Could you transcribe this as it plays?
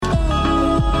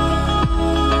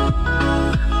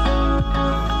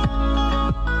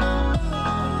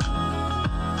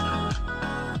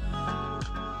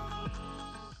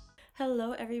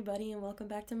everybody, and welcome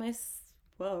back to my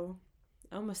whoa,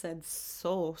 I almost said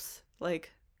souls,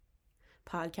 like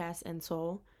podcast and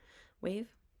soul wave.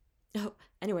 Oh,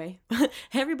 anyway,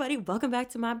 hey everybody, welcome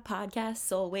back to my podcast,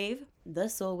 Soul Wave, the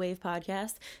Soul Wave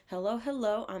podcast.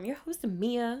 Hello, I'm your host,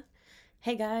 Mia.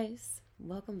 Hey guys,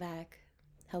 welcome back.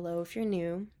 Hello if you're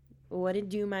new. What it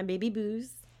do, my baby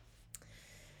boos?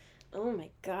 Oh my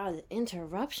god,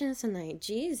 interruptions tonight,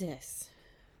 Jesus.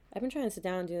 I've been trying to sit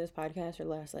down and do this podcast for the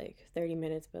last 30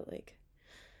 minutes, but I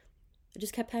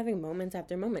just kept having moments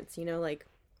after moments,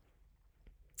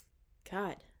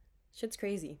 God, shit's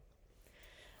crazy.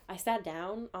 I sat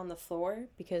down on the floor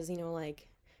because,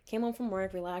 came home from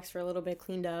work, relaxed for a little bit,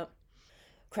 cleaned up,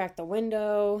 cracked the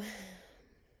window,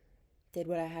 did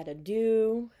what I had to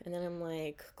do, and then I'm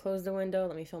like, close the window,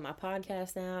 let me film my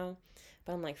podcast now.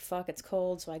 But I'm like, fuck, it's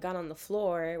cold. So I got on the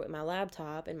floor with my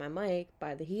laptop and my mic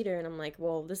by the heater, and I'm like,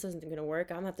 well, this isn't gonna work.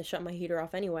 I'm gonna have to shut my heater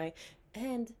off anyway.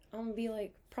 And I'm gonna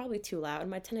be probably too loud. And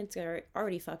my tenant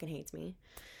already fucking hates me.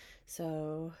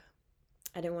 So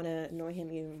I didn't want to annoy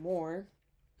him even more.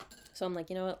 So I'm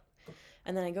like, you know what?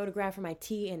 And then I go to grab for my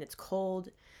tea and it's cold.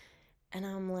 And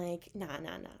I'm like, nah.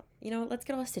 You know, let's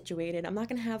get all situated. I'm not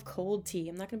gonna have cold tea.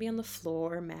 I'm not gonna be on the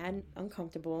floor, mad,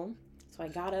 uncomfortable. So I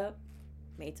got up,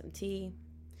 made some tea,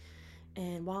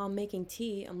 and while I'm making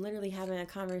tea, I'm literally having a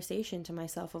conversation to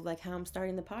myself of how I'm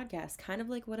starting the podcast, kind of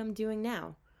like what I'm doing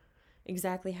now,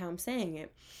 exactly how I'm saying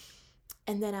it.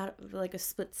 And then out of a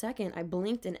split second, I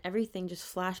blinked and everything just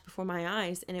flashed before my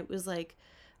eyes, and it was I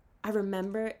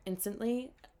remember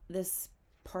instantly this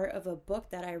part of a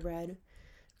book that I read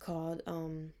called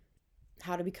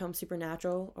How to Become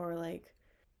Supernatural, or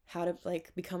How to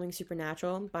Becoming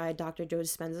Supernatural by Dr. Joe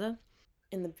Dispenza.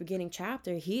 In the beginning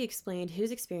chapter, he explained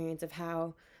his experience of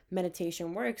how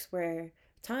meditation works, where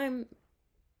time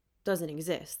doesn't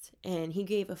exist. And he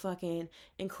gave a fucking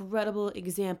incredible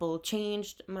example,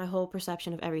 changed my whole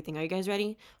perception of everything. Are you guys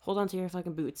ready? Hold on to your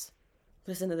fucking boots.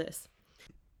 Listen to this.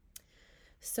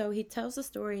 So he tells the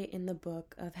story in the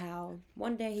book of how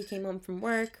one day he came home from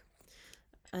work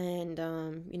and,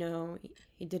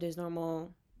 he did his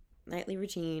normal nightly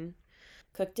routine,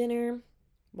 cooked dinner,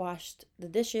 washed the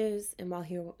dishes, and while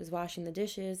he was washing the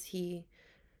dishes, he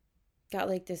got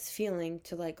this feeling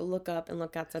to look up and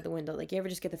look outside the window. You ever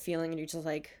just get the feeling and you're just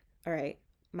all right,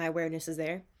 my awareness is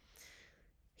there.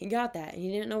 He got that and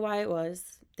he didn't know why it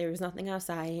was. There was nothing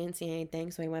outside. He didn't see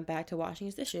anything, so he went back to washing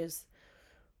his dishes.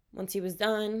 Once he was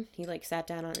done, he sat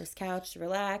down on his couch to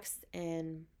relax,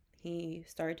 and he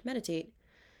started to meditate.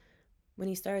 When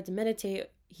he started to meditate,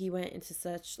 he went into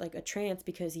such a trance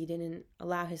because he didn't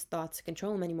allow his thoughts to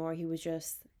control him anymore. He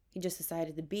just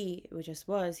decided to be. It just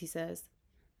was, he says.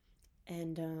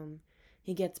 And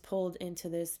he gets pulled into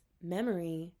this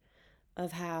memory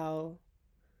of him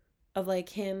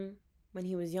when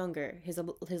he was younger, his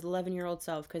 11-year-old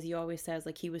self, because he always says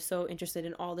he was so interested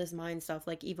in all this mind stuff,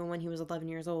 even when he was 11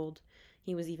 years old,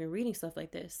 he was even reading stuff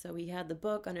like this. So he had the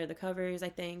book under the covers, I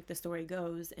think the story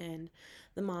goes, and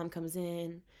the mom comes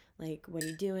in, what are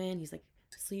you doing? He's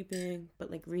sleeping, but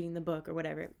reading the book or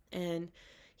whatever. And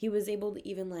he was able to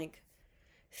even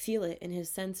feel it in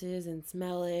his senses and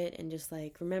smell it and just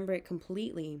remember it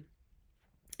completely.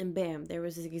 And bam, there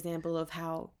was this example of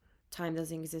how time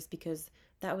doesn't exist because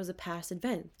that was a past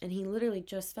event, and he literally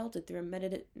just felt it through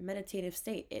a meditative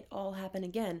state. It all happened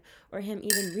again, or him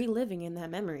even reliving in that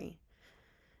memory.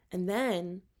 And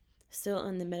then, still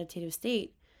in the meditative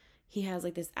state, he has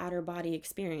this outer body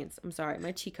experience. I'm sorry,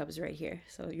 my teacup's right here,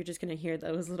 so you're just gonna hear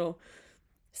those little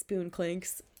spoon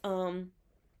clinks. And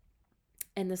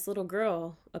this little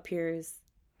girl appears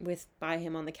by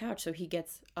him on the couch, so he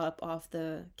gets up off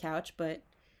the couch, but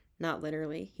not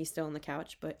literally, he's still on the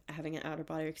couch, but having an outer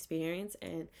body experience,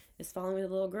 and is following the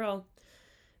little girl,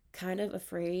 kind of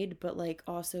afraid, but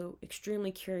also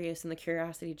extremely curious, and the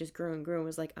curiosity just grew and grew and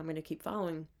was I'm gonna keep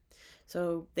following.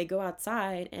 So they go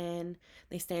outside and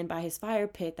they stand by his fire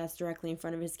pit that's directly in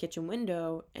front of his kitchen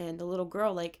window, and the little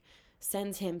girl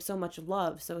sends him so much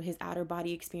love. So his outer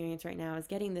body experience right now is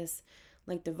getting this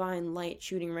divine light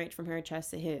shooting right from her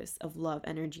chest to his of love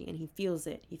energy, and he feels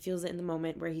it in the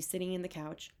moment where he's sitting in the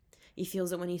couch. He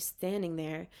feels it when he's standing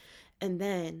there. And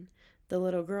then the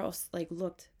little girl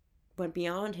went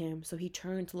beyond him, so he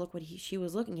turned to look what she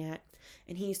was looking at,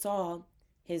 and he saw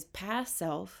his past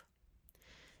self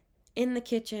in the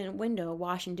kitchen window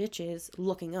washing dishes,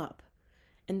 looking up.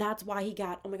 And that's why he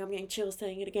got, oh my god, I'm getting chills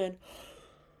saying it again.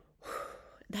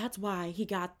 That's why he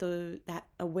got that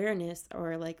awareness,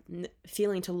 or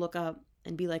feeling to look up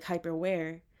and be hyper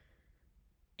aware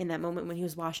in that moment when he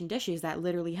was washing dishes. That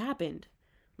literally happened.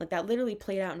 That literally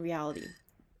played out in reality,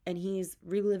 and he's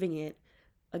reliving it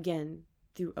again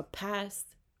through a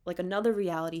past, like another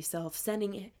reality self,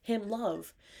 sending him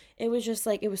love. It was just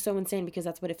like, it was so insane because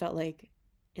that's what it felt like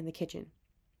in the kitchen.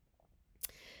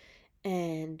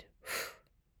 And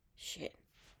shit.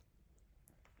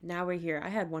 Now we're here. I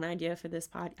had one idea for this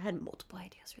pod. I had multiple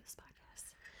ideas for this podcast.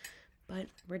 But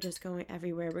we're just going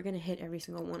everywhere. We're going to hit every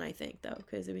single one, I think, though.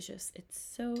 Because it was just,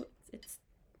 it's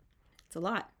a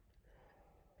lot.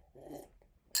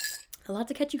 A lot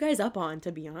to catch you guys up on,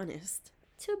 to be honest.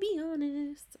 I'll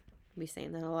be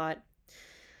saying that a lot.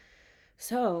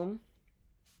 So,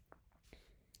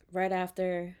 right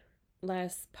after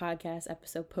last podcast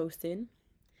episode posted,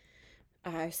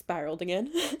 I spiraled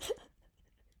again.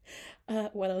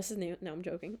 What else is new? No, I'm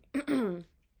joking.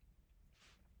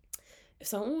 If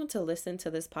someone wants to listen to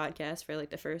this podcast for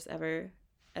like the first ever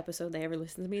episode they ever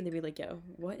listened to me, they'd be like, yo,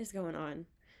 what is going on?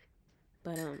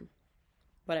 But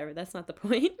whatever, that's not the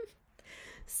point.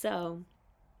 So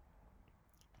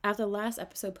after the last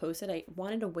episode posted, I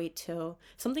wanted to wait till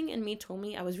something in me told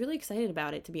me I was really excited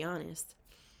about it, to be honest.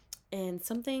 And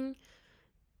something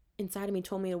inside of me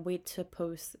told me to wait to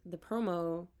post the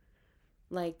promo,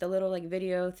 like the little like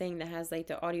video thing that has like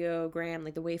the audiogram,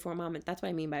 like the waveform moment. That's what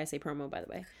I mean by I say promo, by the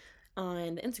way,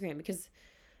 on the Instagram, because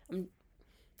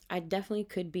I definitely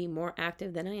could be more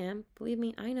active than I am. Believe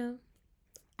me, I know.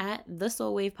 At the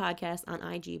Soul Wave Podcast on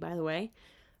IG, by the way.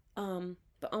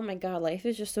 But oh my god, life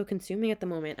is just so consuming at the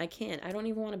moment. I can't. I don't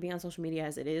even want to be on social media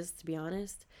as it is, to be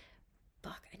honest.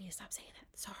 Fuck, I need to stop saying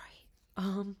that.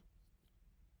 Sorry.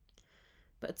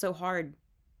 But it's so hard.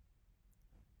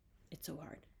 It's so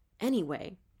hard.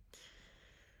 Anyway.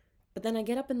 But then I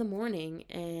get up in the morning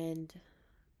and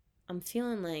I'm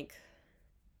feeling like,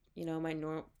 you know, my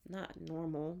not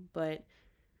normal, but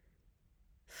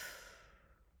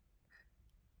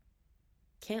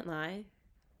can't lie,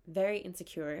 very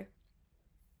insecure.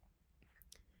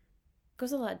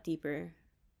 Goes a lot deeper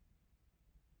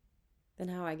than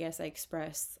how I guess I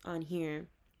express on here,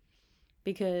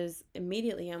 because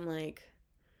immediately I'm like,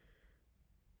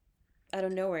 out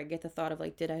of nowhere I get the thought of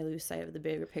like, did I lose sight of the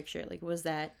bigger picture? Like, was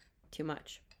that too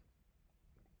much?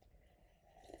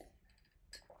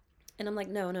 And I'm like,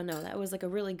 no, that was like a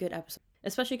really good episode,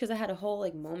 especially because I had a whole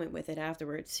like moment with it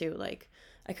afterwards too. Like,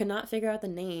 I could not figure out the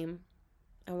name.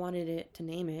 I wanted it to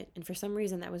name it, and for some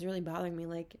reason that was really bothering me.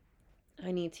 Like,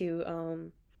 I need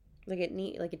to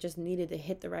it just needed to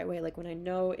hit the right way. Like, when I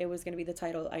know it was going to be the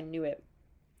title, I knew it,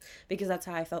 because that's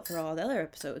how I felt for all the other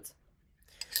episodes.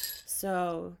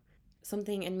 So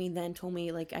something in me then told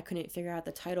me like I couldn't figure out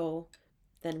the title,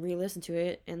 then re-listen to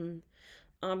it, and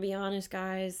I'll be honest,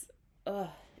 guys,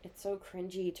 it's so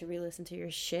cringy to re-listen to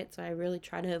your shit, so I really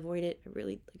try to avoid it.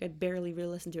 I barely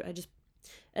re-listen to it. I just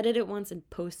edit it once and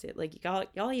post it. Like,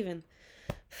 y'all even,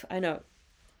 I know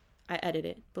I edit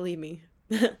it, believe me.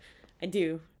 I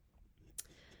do.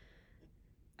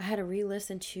 I had to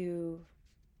re-listen to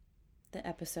the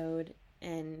episode,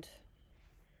 and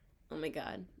oh my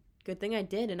god, good thing I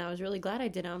did, and I was really glad I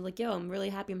did. I'm like, yo, I'm really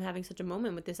happy I'm having such a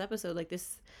moment with this episode. Like,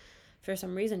 this, for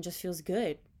some reason, just feels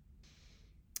good.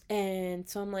 And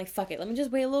so I'm like, fuck it, let me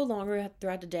just wait a little longer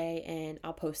throughout the day and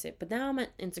I'll post it. But now I'm on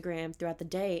Instagram throughout the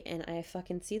day and I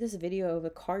fucking see this video of a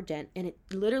car dent, and it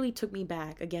literally took me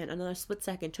back, again, another split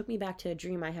second, took me back to a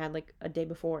dream I had like a day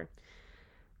before.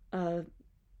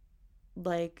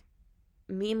 Like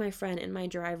me and my friend in my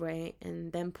driveway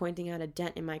and them pointing out a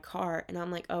dent in my car, and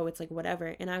I'm like, oh, it's like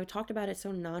whatever. And I talked about it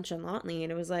so nonchalantly,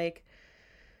 and it was like,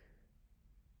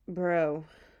 bro,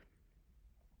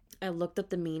 I looked up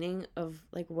the meaning of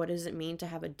like, what does it mean to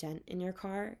have a dent in your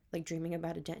car, like dreaming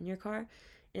about a dent in your car,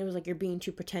 and it was like, you're being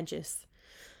too pretentious.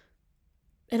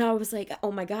 And I was like,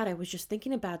 oh my god, I was just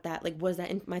thinking about that. Like, was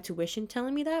that my tuition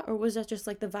telling me that, or was that just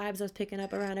like the vibes I was picking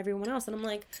up around everyone else? And I'm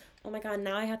like, oh my god,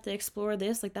 now I have to explore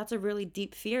this. Like, that's a really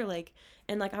deep fear. Like,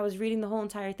 and like I was reading the whole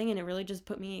entire thing and it really just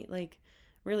put me like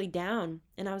really down,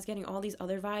 and I was getting all these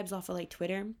other vibes off of like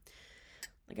Twitter.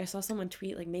 Like, I saw someone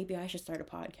tweet like, maybe I should start a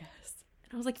podcast.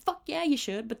 I was like, fuck yeah, you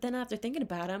should. But then after thinking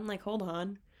about it, I'm like, hold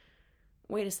on.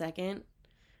 Wait a second.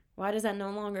 Why does that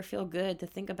no longer feel good to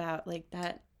think about like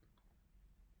that?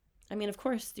 I mean, of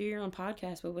course, do your own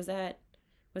podcast, but was that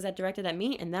directed at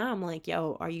me? And now I'm like,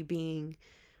 yo, are you being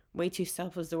way too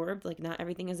self-absorbed? Like, not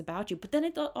everything is about you. But then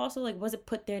it also, like, was it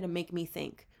put there to make me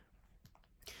think?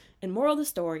 And moral of the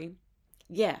story,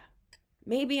 yeah,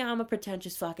 maybe I'm a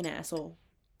pretentious fucking asshole.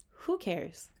 Who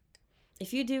cares?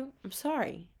 If you do, I'm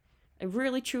sorry. I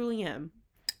really, truly am.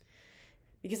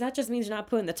 Because that just means you're not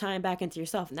putting the time back into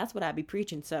yourself. And that's what I'd be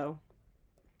preaching, so.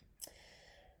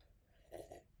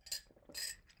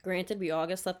 Granted, we all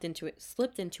get slipped into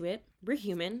it. We're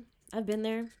human. I've been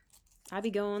there. I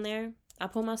be going there. I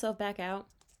pull myself back out.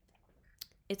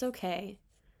 it's okay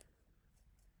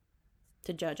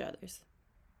to judge others.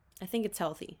 I think it's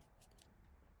healthy.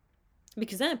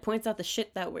 Because then it points out the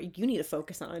shit that you need to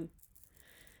focus on.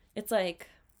 It's like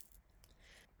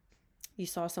you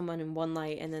saw someone in one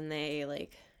light and then they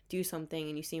like do something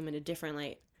and you see them in a different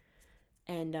light.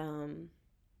 And then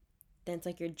it's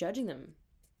like you're judging them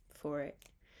for it.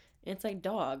 And it's like,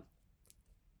 dog,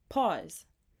 pause.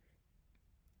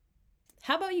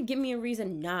 How about you give me a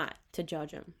reason not to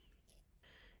judge them?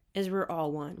 Is we're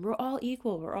all one. We're all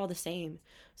equal. We're all the same.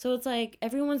 So it's like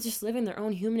everyone's just living their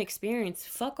own human experience.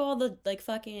 Fuck all the like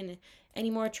fucking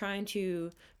anymore trying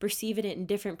to perceive it in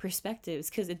different perspectives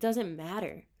because it doesn't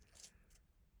matter.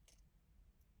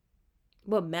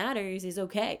 What matters is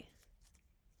okay.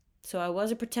 So I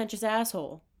was a pretentious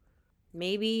asshole.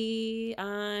 Maybe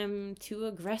I'm too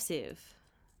aggressive.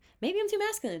 Maybe I'm too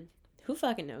masculine. Who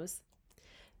fucking knows?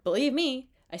 Believe me,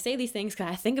 I say these things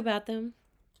because I think about them.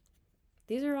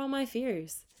 These are all my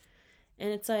fears. And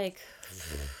it's like,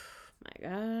 my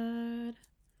God.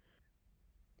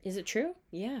 Is it true?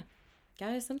 Yeah.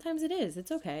 Guys, sometimes it is.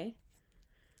 It's okay.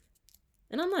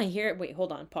 And I'm not here. Wait,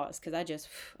 hold on. Pause. Because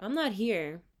I'm not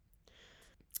here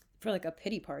for like a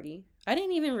pity party. I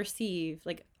didn't even receive,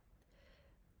 like,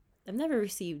 I've never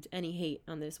received any hate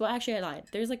on this. Well, actually, I lied.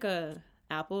 There's like a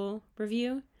Apple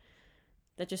review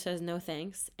that just says no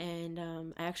thanks. And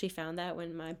I actually found that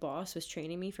when my boss was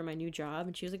training me for my new job.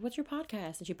 And she was like, what's your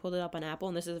podcast? And she pulled it up on Apple.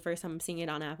 And this is the first time I'm seeing it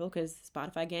on Apple because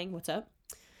Spotify gang, what's up?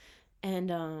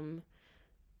 And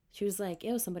she was like,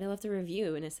 ew, somebody left a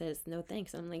review. And it says no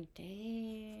thanks. I'm like,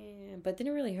 damn. But it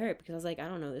didn't really hurt because I was like, I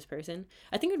don't know this person.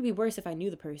 I think it would be worse if I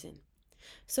knew the person.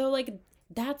 So like,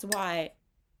 that's why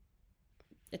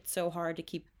it's so hard to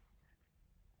keep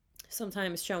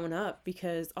sometimes showing up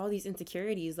because all these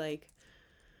insecurities, like,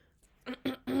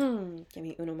 give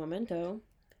me uno momento,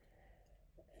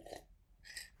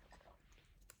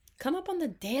 come up on the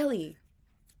daily.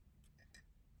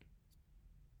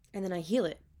 And then I heal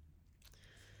it.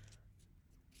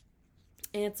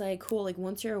 And it's like, cool, like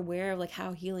once you're aware of like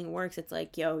how healing works, it's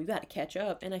like, yo, you gotta catch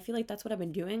up. And I feel like that's what I've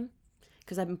been doing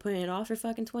because I've been putting it off for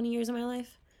fucking 20 years of my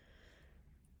life.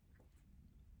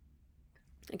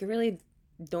 Like I really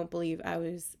don't believe I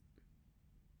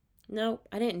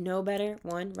didn't know better,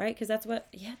 one, right? Because that's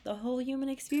the whole human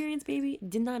experience, baby.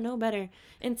 Did not know better.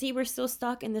 And see, we're still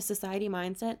stuck in this society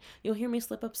mindset. You'll hear me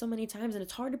slip up so many times, and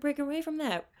it's hard to break away from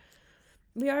that.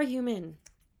 We are human.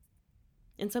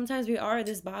 And sometimes we are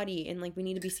this body, and, like, we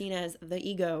need to be seen as the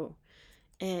ego.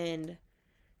 And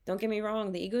don't get me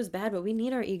wrong, the ego is bad, but we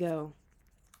need our ego.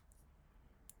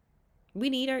 We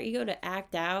need our ego to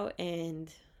act out and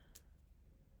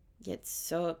get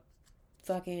so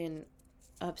fucking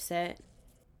upset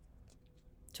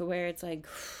to where it's like,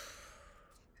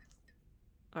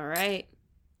 all right,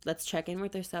 let's check in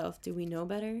with ourselves. Do we know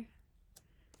better?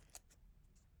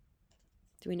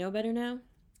 Do we know better now?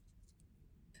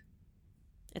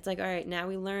 It's like, all right, now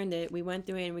we learned it. We went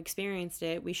through it and we experienced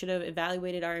it. We should have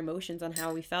evaluated our emotions on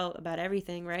how we felt about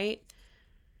everything, right?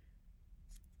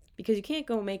 Because you can't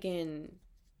go making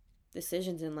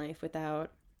decisions in life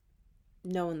without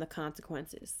knowing the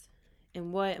consequences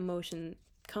and what emotion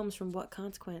comes from what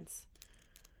consequence.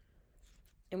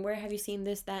 And where have you seen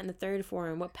this, that, and the third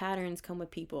form? What patterns come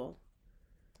with people?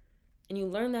 And you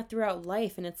learn that throughout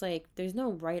life, and it's like, there's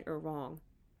no right or wrong.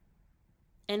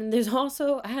 And there's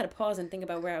also, I had to pause and think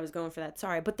about where I was going for that,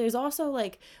 sorry. But there's also,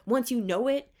 like, once you know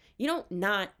it, you don't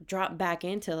not drop back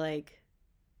into, like,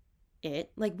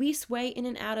 it. Like, we sway in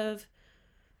and out of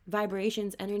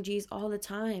vibrations, energies all the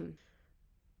time.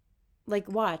 Like,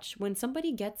 watch, when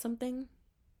somebody gets something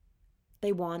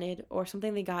they wanted or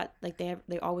something they got, like,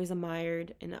 they always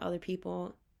admired in other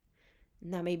people.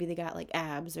 Now maybe they got, like,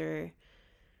 abs or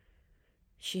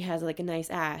she has, like, a nice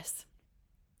ass,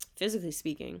 physically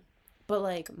speaking. But,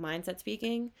 like, mindset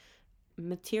speaking,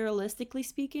 materialistically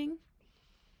speaking,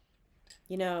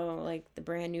 you know, like the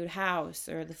brand new house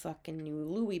or the fucking new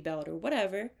Louis belt or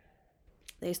whatever,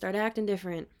 they start acting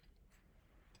different.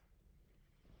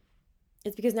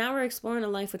 It's because now we're exploring a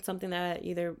life with something that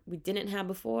either we didn't have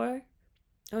before.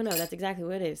 Oh, no, that's exactly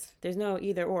what it is. There's no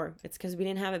either or. It's because we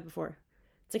didn't have it before.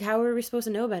 It's like, how are we supposed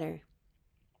to know better?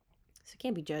 So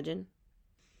can't be judging.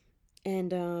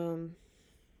 And,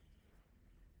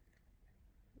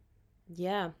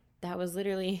 yeah, that was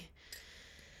literally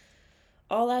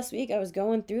all last week. I was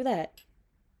going through that.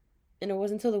 And it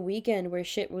wasn't until the weekend where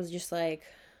shit was just like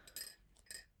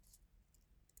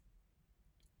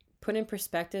put in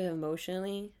perspective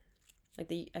emotionally.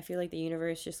 Like I feel like the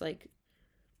universe just like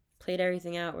played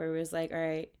everything out where it was like, all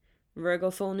right,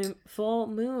 Virgo full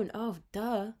moon. Oh,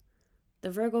 duh.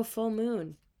 The Virgo full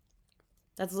moon.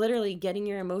 That's literally getting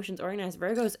your emotions organized.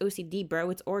 Virgo's OCD, bro.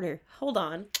 It's order. Hold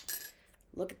on.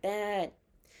 Look at that.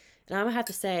 And I'm going to have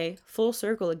to say, full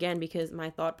circle again, because my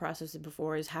thought process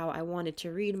before is how I wanted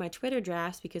to read my Twitter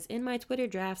drafts, because in my Twitter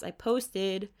drafts, I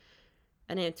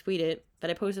didn't tweet it,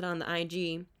 but I posted on the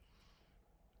IG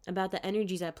about the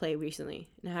energies at play recently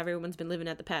and how everyone's been living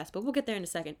at the past. But we'll get there in a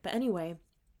second. But anyway,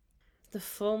 the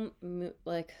full moon,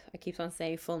 like I keep on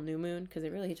saying full new moon, because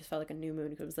it really just felt like a new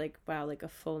moon. It was like, wow, like a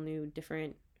full new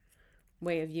different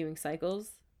way of viewing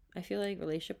cycles, I feel like,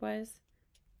 relationship wise,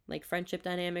 like friendship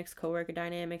dynamics, coworker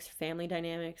dynamics, family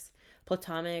dynamics,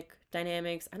 platonic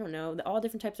dynamics, I don't know, all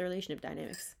different types of relationship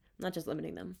dynamics. I'm not just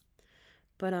limiting them,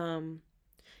 but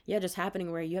yeah, just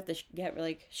happening where you have to get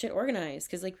like shit organized,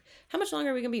 because like how much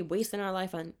longer are we gonna be wasting our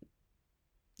life on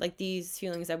like these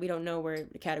feelings that we don't know where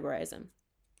to categorize them?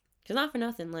 Because not for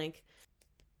nothing, like,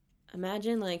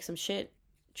 imagine like some shit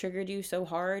triggered you so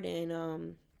hard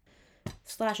and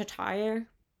slash a tire,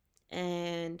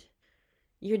 and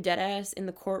you're dead ass in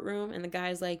the courtroom, and the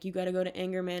guy's like, you gotta go to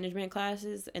anger management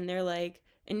classes, and they're like,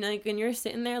 and you're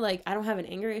sitting there like, I don't have an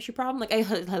anger issue problem. Like,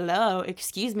 hello,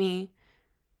 excuse me.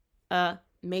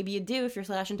 Maybe you do if you're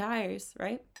slashing tires,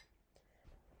 right?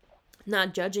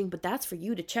 Not judging, but that's for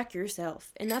you to check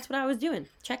yourself, and that's what I was doing,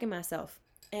 checking myself.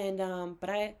 And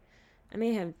but I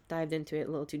may have dived into it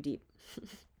a little too deep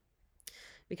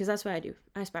because that's what I do.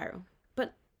 I spiral.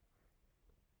 But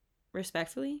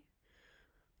respectfully,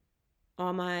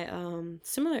 all my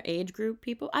similar age group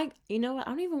people, you know what?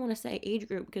 I don't even want to say age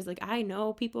group, because like I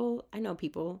know people. Hello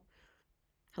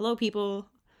people.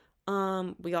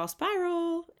 We all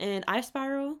spiral, and I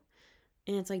spiral.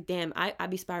 And it's like, damn, I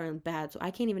be spiraling bad. So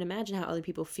I can't even imagine how other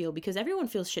people feel, because everyone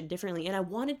feels shit differently. And I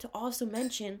wanted to also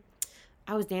mention,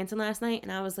 I was dancing last night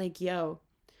and I was like, yo,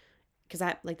 because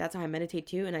that's how I meditate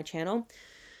too, and I channel.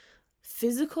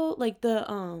 Physical, like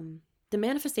the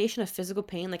manifestation of physical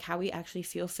pain, like how we actually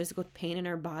feel physical pain in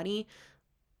our body.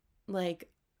 Like,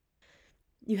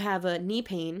 you have a knee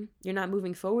pain, you're not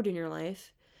moving forward in your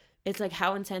life. It's like,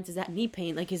 how intense is that knee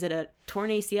pain? Like, is it a torn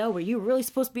ACL where you're really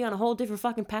supposed to be on a whole different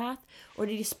fucking path? Or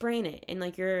did you sprain it? And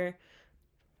like, you're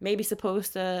maybe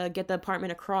supposed to get the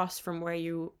apartment across from where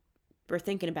you were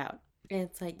thinking about. And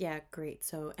it's like, yeah, great.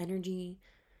 So energy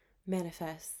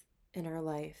manifests in our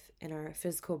life, in our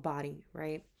physical body,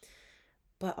 right?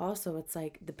 But also it's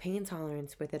like the pain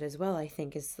tolerance with it as well, I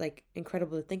think is like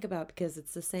incredible to think about, because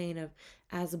it's the saying of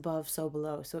as above, so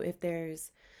below. So if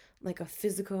there's like a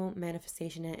physical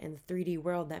manifestation in the 3D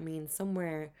world, that means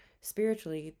somewhere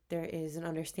spiritually there is an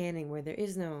understanding where there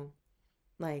is no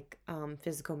like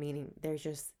physical meaning. There's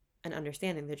just an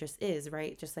understanding. There just is,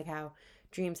 right? Just like how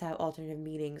dreams have alternative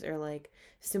meanings, or like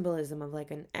symbolism of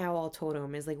like an owl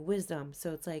totem is like wisdom.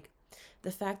 So it's like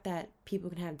the fact that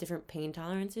people can have different pain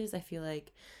tolerances, I feel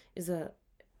like is a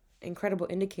incredible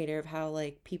indicator of how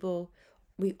like people,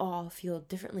 we all feel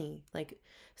differently. Like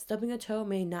stubbing a toe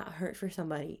may not hurt for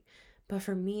somebody, but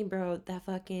for me, bro, that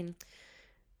fucking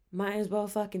might as well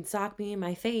fucking sock me in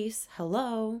my face.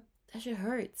 Hello, that shit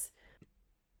hurts.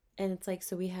 And it's like,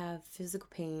 so we have physical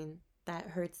pain that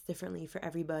hurts differently for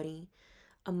everybody.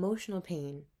 Emotional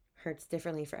pain hurts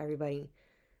differently for everybody.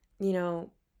 You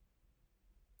know,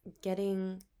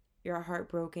 getting your heart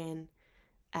broken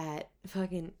at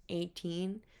fucking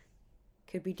 18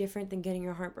 could be different than getting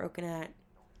your heart broken at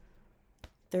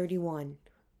 31,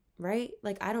 right?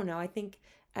 Like, I don't know. I think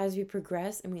as we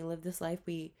progress and we live this life,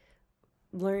 we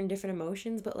learn different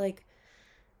emotions, but like,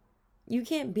 you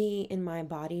can't be in my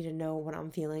body to know what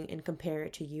I'm feeling and compare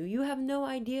it to you. You have no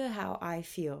idea how I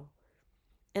feel.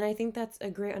 And I think that's a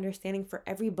great understanding for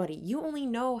everybody. You only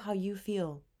know how you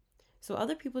feel. So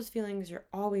other people's feelings are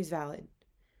always valid.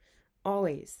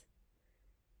 Always.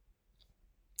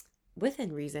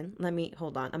 Within reason.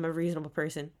 Hold on. I'm a reasonable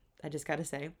person. I just gotta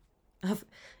say.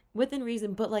 Within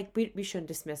reason, but like, we shouldn't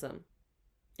dismiss them.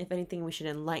 If anything, we should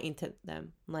enlighten to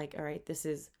them. Like, all right, this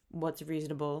is what's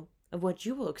reasonable of what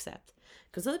you will accept.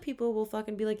 Because other people will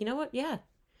fucking be like, you know what? Yeah,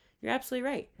 you're absolutely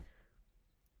right.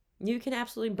 You can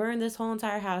absolutely burn this whole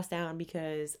entire house down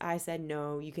because I said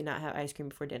no, you cannot have ice cream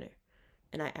before dinner.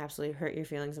 And I absolutely hurt your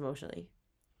feelings emotionally.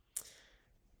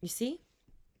 You see?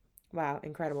 Wow,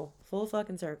 incredible. Full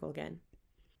fucking circle again.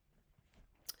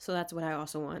 So that's what I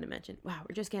also wanted to mention. Wow,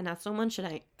 we're just getting out so much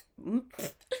tonight.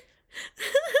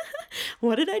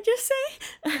 What did I just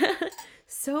say?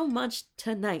 So much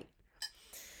tonight.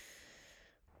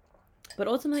 But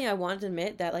ultimately, I wanted to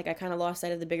admit that like I kind of lost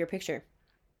sight of the bigger picture.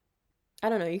 I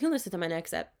don't know. You can listen to my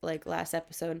next last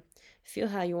episode. Feel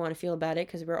how you want to feel about it,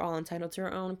 because we're all entitled to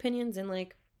our own opinions. And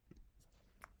like,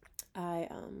 I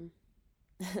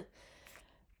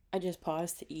I just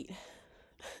paused to eat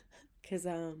because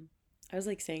I was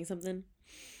like saying something,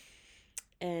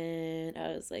 and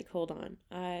I was like, hold on,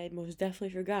 I most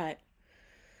definitely forgot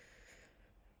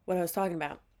what I was talking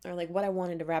about, or like what I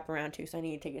wanted to wrap around to, so I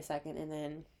need to take a second. And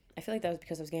then I feel like that was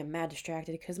because I was getting mad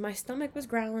distracted because my stomach was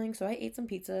growling, so I ate some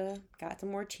pizza, got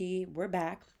some more tea, we're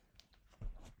back,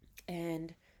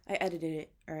 and I edited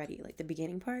it already, like the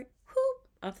beginning part, whoop,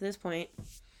 up to this point.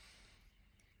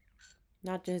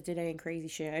 Not just did any crazy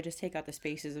shit, I just take out the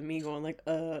spaces of me going like,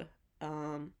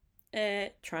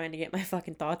 trying to get my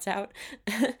fucking thoughts out.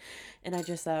 And I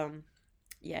just,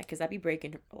 yeah, because I'd be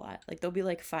breaking a lot. Like, there'll be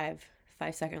like 5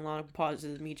 second long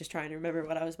pauses of me just trying to remember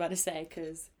what I was about to say,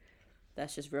 because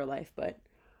that's just real life. But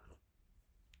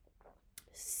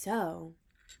so,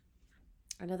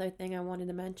 another thing I wanted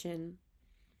to mention,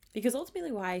 because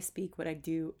ultimately why I speak what I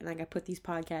do and like I put these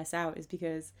podcasts out is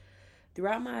because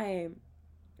throughout my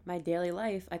daily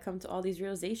life, I come to all these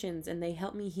realizations and they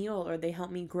help me heal, or they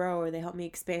help me grow, or they help me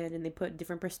expand, and they put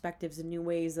different perspectives and new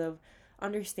ways of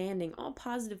understanding all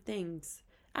positive things.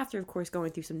 After, of course,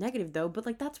 going through some negative though, but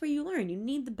like that's where you learn. You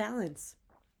need the balance.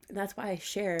 And that's why I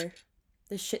share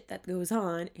the shit that goes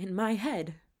on in my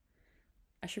head.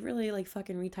 I should really like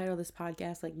fucking retitle this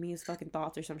podcast like Mia's fucking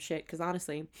thoughts or some shit, because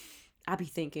honestly, I be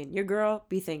thinking. Your girl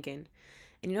be thinking.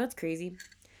 And you know what's crazy?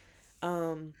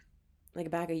 Like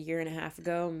back a year and a half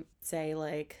ago, say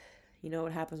like, you know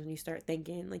what happens when you start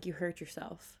thinking, like you hurt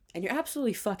yourself. And you're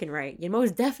absolutely fucking right. You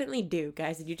most definitely do,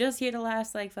 guys. Did you just hear the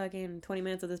last like fucking 20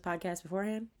 minutes of this podcast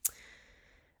beforehand?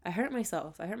 I hurt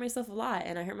myself. I hurt myself a lot.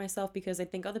 And I hurt myself because I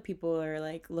think other people are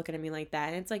like looking at me like that.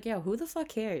 And it's like, yo, who the fuck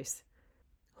cares?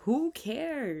 Who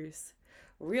cares?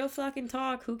 Real fucking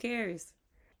talk. Who cares?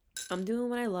 I'm doing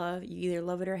what I love. You either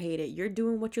love it or hate it. You're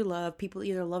doing what you love. People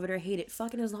either love it or hate it.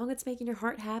 Fucking as long as it's making your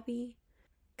heart happy.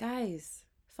 Guys,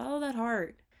 follow that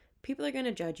heart. People are going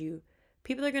to judge you.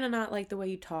 People are going to not like the way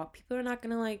you talk. People are not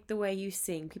going to like the way you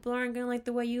sing. People aren't going to like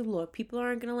the way you look. People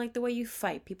aren't going to like the way you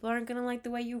fight. People aren't going to like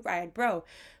the way you ride. Bro,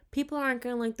 people aren't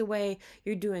going to like the way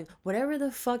you're doing whatever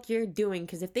the fuck you're doing.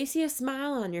 Because if they see a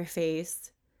smile on your face,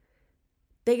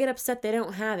 they get upset they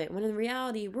don't have it. When in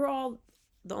reality, we're all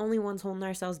the only ones holding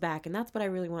ourselves back. And that's what I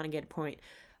really want to get a point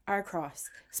across.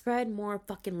 Spread more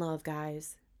fucking love,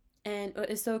 guys. And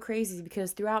it's so crazy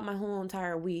because throughout my whole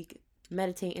entire week,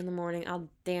 meditate in the morning, I'll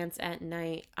dance at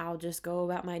night, I'll just go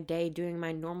about my day doing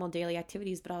my normal daily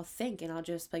activities, but I'll think and I'll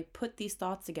just like put these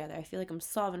thoughts together. I feel like I'm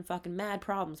solving fucking mad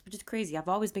problems, which is crazy. I've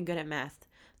always been good at math.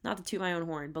 Not to toot my own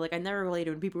horn, but like I never related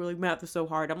when people were like, math is so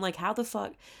hard. I'm like, how the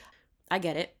fuck? I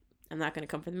get it. I'm not going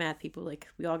to come for the math people. Like,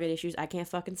 we all get issues. I can't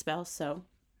fucking spell, so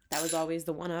that was always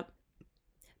the one up.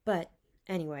 But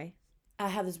anyway, I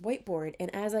have this whiteboard,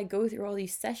 and as I go through all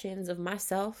these sessions of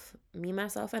myself, me,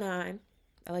 myself, and I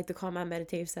like to call my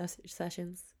meditative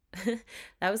sessions.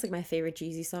 That was like my favorite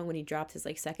Jeezy song when he dropped his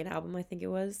like second album, I think it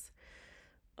was.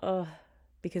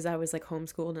 Because I was like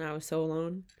homeschooled and I was so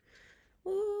alone.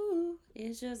 Ooh,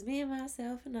 it's just me,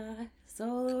 myself, and I,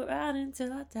 solo ride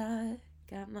until I die.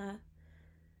 Got my...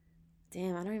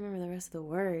 Damn, I don't remember the rest of the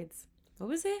words. What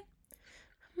was it?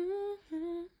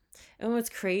 Mm-hmm. And what's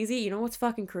crazy, you know what's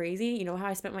fucking crazy? You know how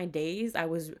I spent my days? I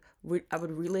would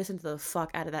re-listen to the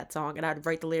fuck out of that song, and I'd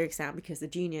write the lyrics down because the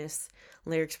Genius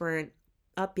lyrics weren't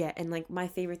up yet. And like my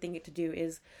favorite thing to do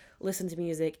is listen to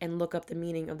music and look up the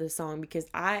meaning of the song, because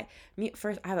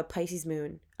first I have a Pisces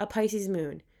moon,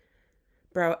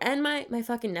 bro, and my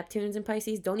fucking Neptune's in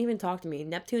Pisces. Don't even talk to me.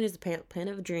 Neptune is the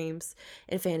planet of dreams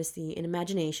and fantasy and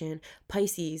imagination.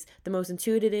 Pisces, the most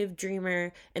intuitive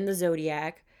dreamer in the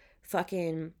zodiac.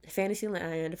 Fucking fantasy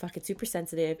land, fucking super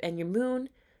sensitive. And your moon,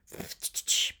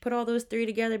 put all those three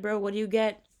together, bro. What do you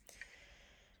get?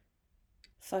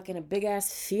 Fucking a big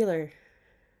ass feeler,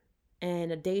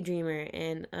 and a daydreamer,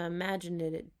 and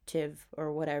imaginative,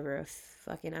 or whatever. A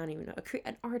fucking, I don't even know.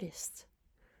 An artist.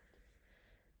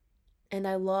 And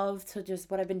I love to just,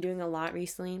 what I've been doing a lot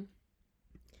recently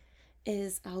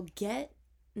is I'll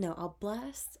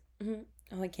blast. Oh,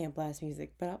 I can't blast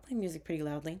music, but I'll play music pretty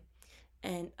loudly.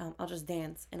 And I'll just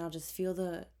dance, and I'll just feel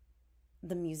the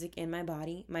music in my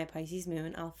body, my Pisces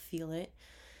moon. I'll feel it,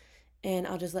 and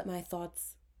I'll just let my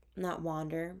thoughts not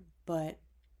wander, but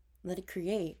let it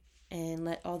create, and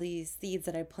let all these seeds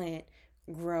that I plant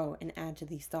grow and add to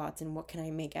these thoughts. And what can I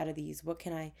make out of these? What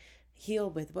can I heal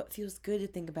with? What feels good to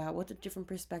think about? What's a different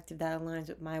perspective that aligns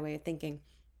with my way of thinking?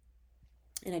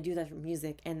 And I do that for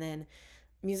music. And then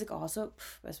music also,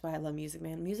 that's why I love music,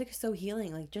 man. Music is so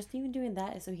healing. Like, just even doing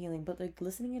that is so healing. But like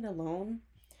listening to the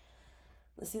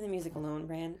music alone,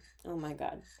 Brand, oh my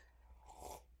god.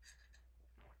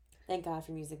 Thank God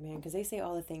for music, man, because they say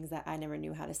all the things that I never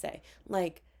knew how to say.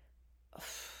 Like,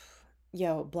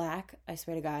 yo, Black, I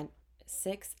swear to God,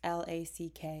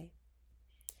 6LACK.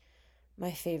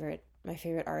 My favorite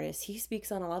artist. He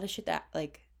speaks on a lot of shit that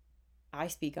like I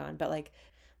speak on, but like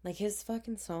his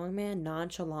fucking song, man,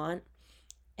 Nonchalant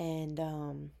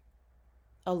and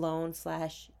Alone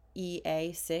slash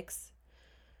EA6.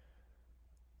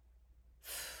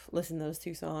 Listen to those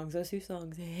two songs. Those two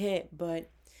songs hit, but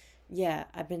yeah,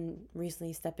 I've been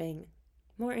recently stepping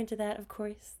more into that, of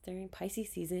course, during Pisces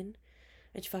season,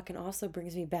 which fucking also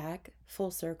brings me back full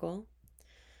circle.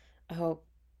 I hope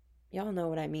y'all know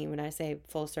what I mean when I say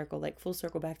full circle, like full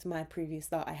circle back to my previous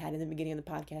thought I had in the beginning of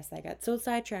the podcast. I got so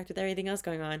sidetracked with everything else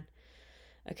going on,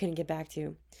 I couldn't get back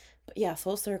to. But yeah,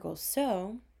 full circle.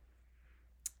 So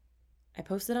I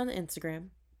posted on the Instagram.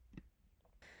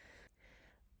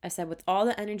 I said with all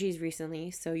the energies recently,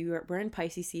 so we're in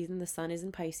Pisces season. The sun is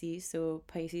in Pisces, so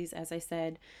Pisces, as I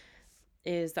said,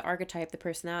 is the archetype, the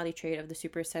personality trait of the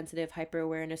super sensitive, hyper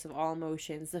awareness of all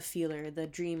emotions, the feeler, the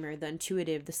dreamer, the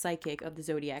intuitive, the psychic of the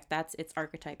zodiac. That's its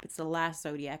archetype. It's the last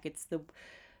zodiac. It's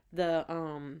the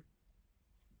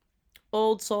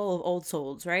old soul of old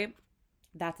souls, right?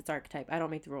 That's its archetype. I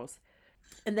don't make the rules.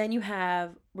 And then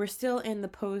we're still in the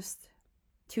post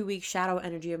 2 week shadow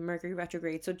energy of Mercury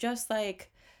retrograde. So just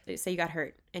like, say you got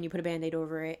hurt and you put a band-aid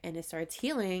over it and it starts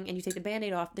healing and you take the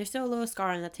band-aid off, there's still a little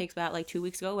scar and that takes about like 2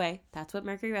 weeks to go away. That's what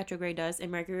Mercury retrograde does.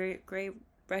 And Mercury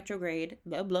retrograde,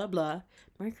 blah, blah, blah.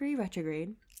 Mercury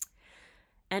retrograde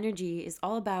energy is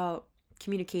all about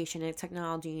communication and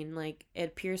technology, and like it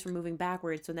appears from moving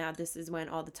backwards. So now this is when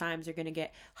all the times are going to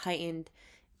get heightened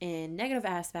in negative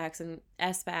aspects and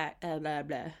blah,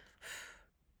 blah.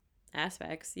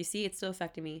 Aspects. You see, it's still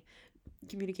affecting me.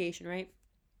 Communication, right?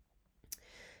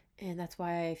 And that's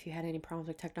why if you had any problems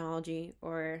with technology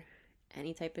or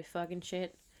any type of fucking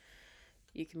shit,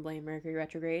 you can blame Mercury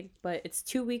retrograde. But it's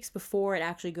 2 weeks before it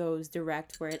actually goes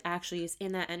direct, where it actually is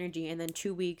in that energy, and then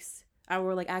 2 weeks,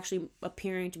 we're like actually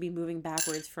appearing to be moving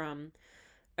backwards from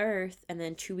Earth, and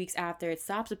then 2 weeks after it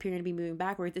stops appearing to be moving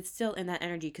backwards, it's still in that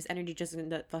energy, because energy just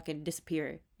doesn't fucking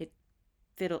disappear. It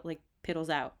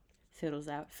fiddles out,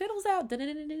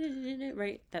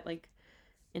 right? That like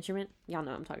instrument, y'all know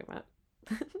what I'm talking about.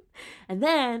 And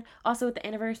then also with the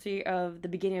anniversary of the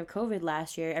beginning of COVID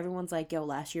last year, everyone's like, yo,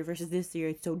 last year versus this year,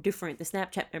 it's so different. The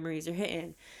Snapchat memories are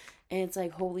hitting, and it's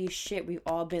like, holy shit, we've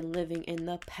all been living in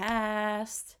the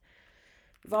past.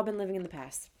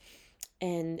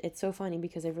 And it's so funny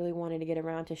because I really wanted to get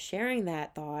around to sharing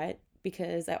that thought,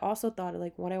 because I also thought of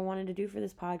like what I wanted to do for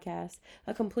this podcast.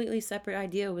 A completely separate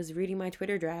idea was reading my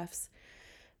Twitter drafts.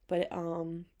 But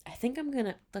I think I'm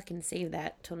gonna fucking save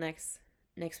that till next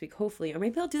week, hopefully. Or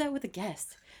maybe I'll do that with a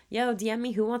guest. Yo, DM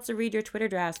me who wants to read your Twitter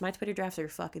drafts. My Twitter drafts are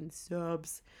fucking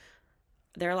subs.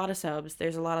 There are a lot of subs.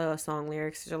 There's a lot of song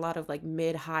lyrics. There's a lot of like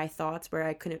mid-high thoughts where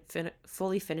I couldn't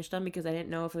fully finish them because I didn't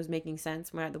know if it was making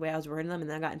sense the way I was wording them, and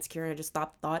then I got insecure and I just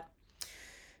stopped the thought.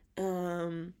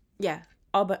 Yeah,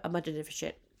 a bunch of different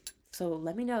shit. So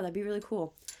let me know. That'd be really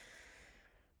cool.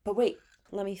 But wait,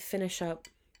 let me finish up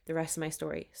the rest of my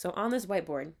story. So on this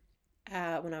whiteboard,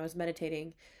 when I was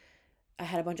meditating, I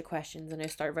had a bunch of questions and I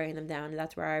started writing them down. And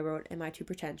that's where I wrote, am I too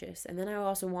pretentious? And then I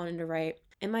also wanted to write,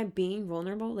 am I being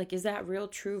vulnerable? Like, is that real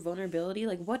true vulnerability?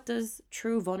 Like, what does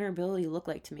true vulnerability look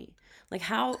like to me? Like,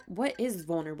 what is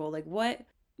vulnerable? Like, what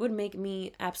would make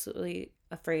me absolutely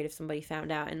afraid if somebody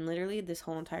found out? And literally this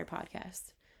whole entire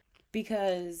podcast.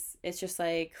 Because it's just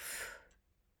like,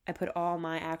 I put all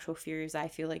my actual fears I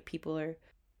feel like people are,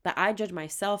 that I judge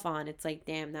myself on. It's like,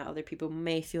 damn, now other people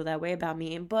may feel that way about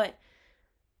me. But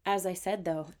as I said,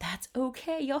 though, that's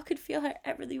okay. Y'all could feel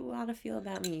however you want to feel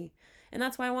about me. And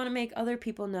that's why I want to make other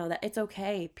people know that it's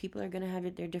okay. People are going to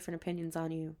have their different opinions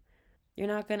on you.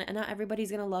 Not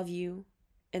everybody's going to love you,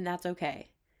 and that's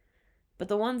okay. But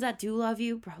the ones that do love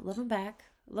you, bro, love them back.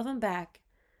 Love them back.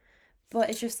 But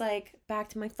it's just like, back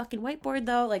to my fucking whiteboard,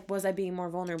 though. Like, was I being more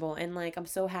vulnerable? And like, I'm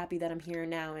so happy that I'm here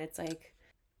now. And it's like,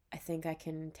 I think I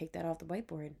can take that off the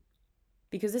whiteboard.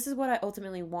 Because this is what I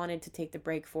ultimately wanted to take the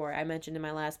break for. I mentioned in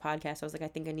my last podcast, I was like, I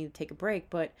think I need to take a break,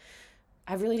 but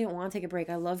I really didn't want to take a break.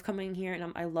 I love coming here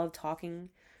and I love talking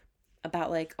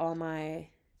about like all my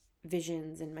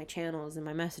visions and my channels and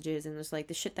my messages and just like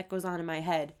the shit that goes on in my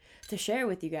head to share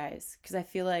with you guys. Because I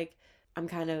feel like I'm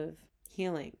kind of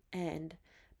healing, and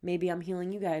maybe I'm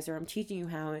healing you guys, or I'm teaching you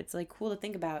how. It's like cool to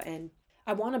think about, and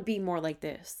I want to be more like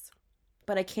this.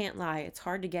 But I can't lie, it's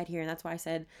hard to get here, and that's why I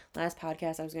said last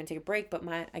podcast I was going to take a break, but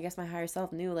I guess my higher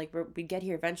self knew, like, we'd get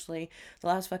here eventually. The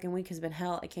last fucking week has been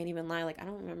hell. I can't even lie. Like, I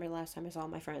don't remember the last time I saw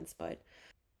my friends, but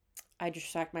I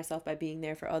distract myself by being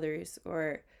there for others,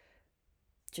 or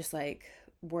just like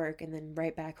work and then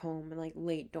right back home and like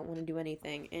late, don't want to do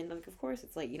anything. And like, of course,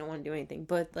 it's like you don't want to do anything,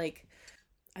 but like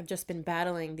I've just been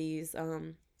battling these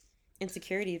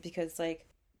insecurities because like,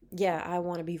 yeah, I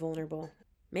want to be vulnerable.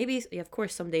 Maybe, yeah, of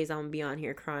course, some days I'm gonna be on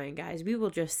here crying, guys. We will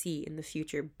just see in the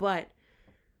future. But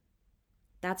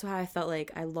that's why I felt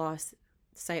like I lost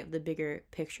sight of the bigger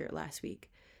picture last week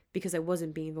because I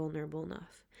wasn't being vulnerable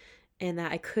enough. And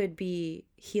that I could be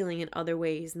healing in other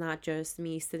ways, not just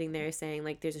me sitting there saying,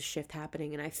 like, there's a shift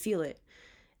happening and I feel it.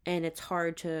 And it's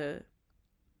hard to,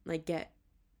 like, get,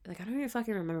 like, I don't even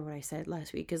fucking remember what I said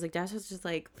last week because, like, that's just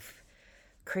like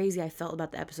crazy I felt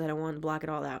about the episode. I wanted to block it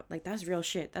all out. Like, that's real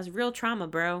shit. That's real trauma,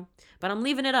 bro. But I'm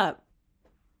leaving it up.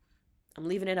 I'm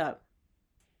leaving it up.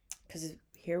 Because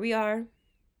here we are.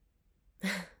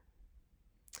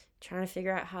 Trying to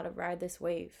figure out how to ride this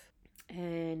wave.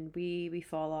 And we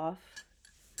fall off.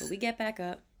 But we get back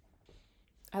up.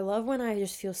 I love when I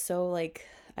just feel so like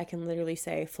I can literally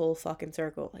say full fucking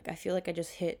circle. Like I feel like I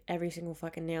just hit every single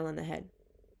fucking nail on the head.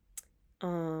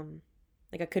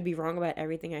 Like I could be wrong about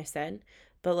everything I said,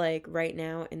 but like right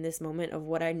now in this moment of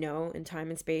what I know in time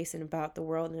and space and about the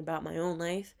world and about my own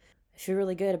life, I feel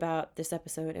really good about this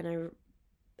episode and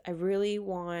I really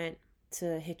want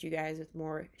to hit you guys with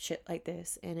more shit like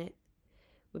this, and it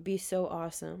would be so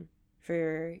awesome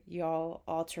for y'all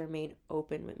all to remain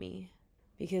open with me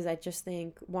because I just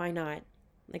think why not?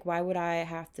 Like why would I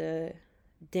have to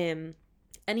dim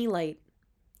any light,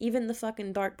 even the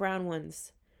fucking dark brown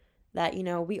ones that, you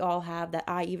know, we all have, that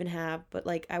I even have, but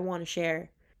like I want to share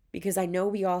because I know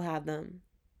we all have them.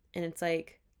 And it's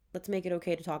like, let's make it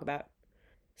okay to talk about.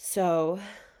 So,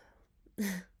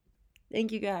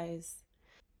 thank you guys.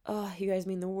 Oh, you guys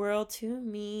mean the world to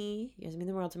me. You guys mean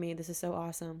the world to me. This is so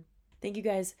awesome. Thank you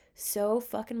guys so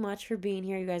fucking much for being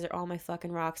here. You guys are all my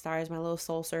fucking rock stars, my little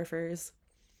soul surfers,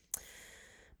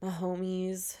 my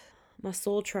homies, my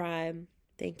soul tribe.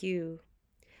 Thank you.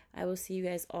 I will see you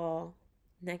guys all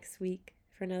next week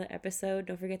for another episode.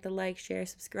 Don't forget to like, share,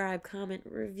 subscribe, comment,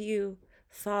 review,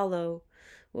 follow,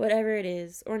 whatever it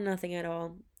is, or nothing at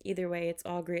all. Either way, it's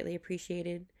all greatly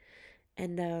appreciated.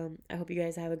 And I hope you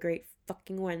guys have a great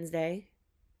fucking Wednesday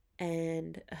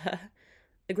and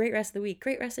a great rest of the week,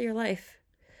 great rest of your life.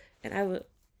 And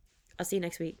I'll see you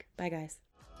next week. Bye, guys.